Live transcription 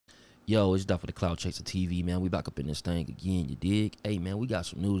Yo, it's Duff for the Cloud Chaser TV, man. We back up in this thing again, you dig? Hey, man, we got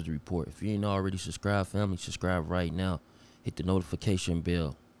some news to report. If you ain't already subscribed, family, subscribe right now. Hit the notification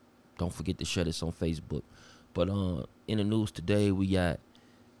bell. Don't forget to share this on Facebook. But in the news today, we got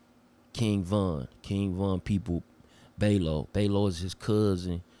King Von people, Baylo. Baylo is his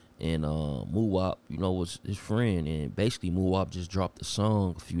cousin, and Muwop, you know, was his friend. And basically, Muwop just dropped a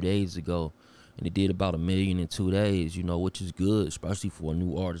song a few days ago, and it did about 1 million in 2 days, you know, which is good, especially for a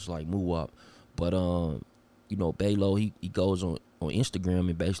new artist like Muwop. But you know, Baylo, he goes on Instagram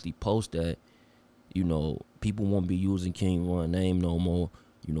and basically posts that, you know, people won't be using King Von name no more,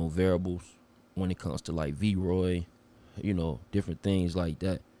 you know, variables when it comes to like V-Roy, you know, different things like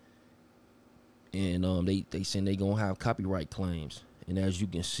that. And they saying they gonna have copyright claims. And as you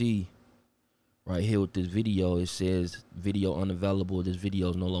can see right here with this video, it says video unavailable. This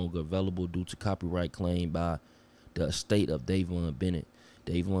video is no longer available due to copyright claim by the estate of Davon Bennett.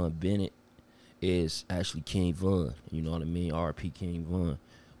 Davon Bennett is actually King Von, you know what I mean? RP King Von.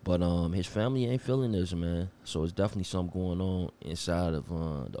 But his family ain't feeling this, man. So it's definitely something going on inside of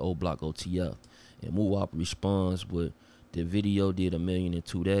the old block OTF. And Muwop responds with, the video did 1 million in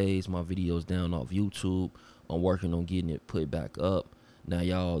 2 days. My video's down off YouTube. I'm working on getting it put back up. Now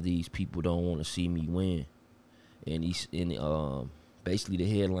y'all, these people don't want to see me win. And basically the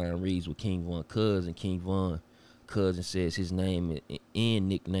headline reads with King Von cousin. King Von cousin says his name and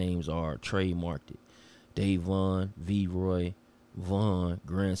nicknames are trademarked. Davon, V-Roy, Von,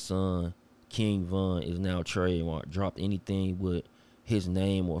 grandson, King Von is now trademarked. Drop anything with his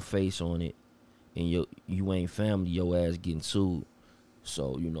name or face on it, and you ain't family, your ass getting sued.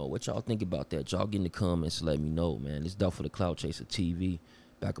 So, you know, what y'all think about that? Y'all get in the comments, let me know, man. It's Duff for the Cloud Chaser TV.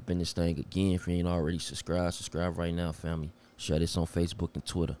 Back up in this thing again. If you ain't already subscribed, subscribe right now, family. Share this on Facebook and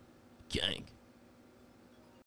Twitter. Gang.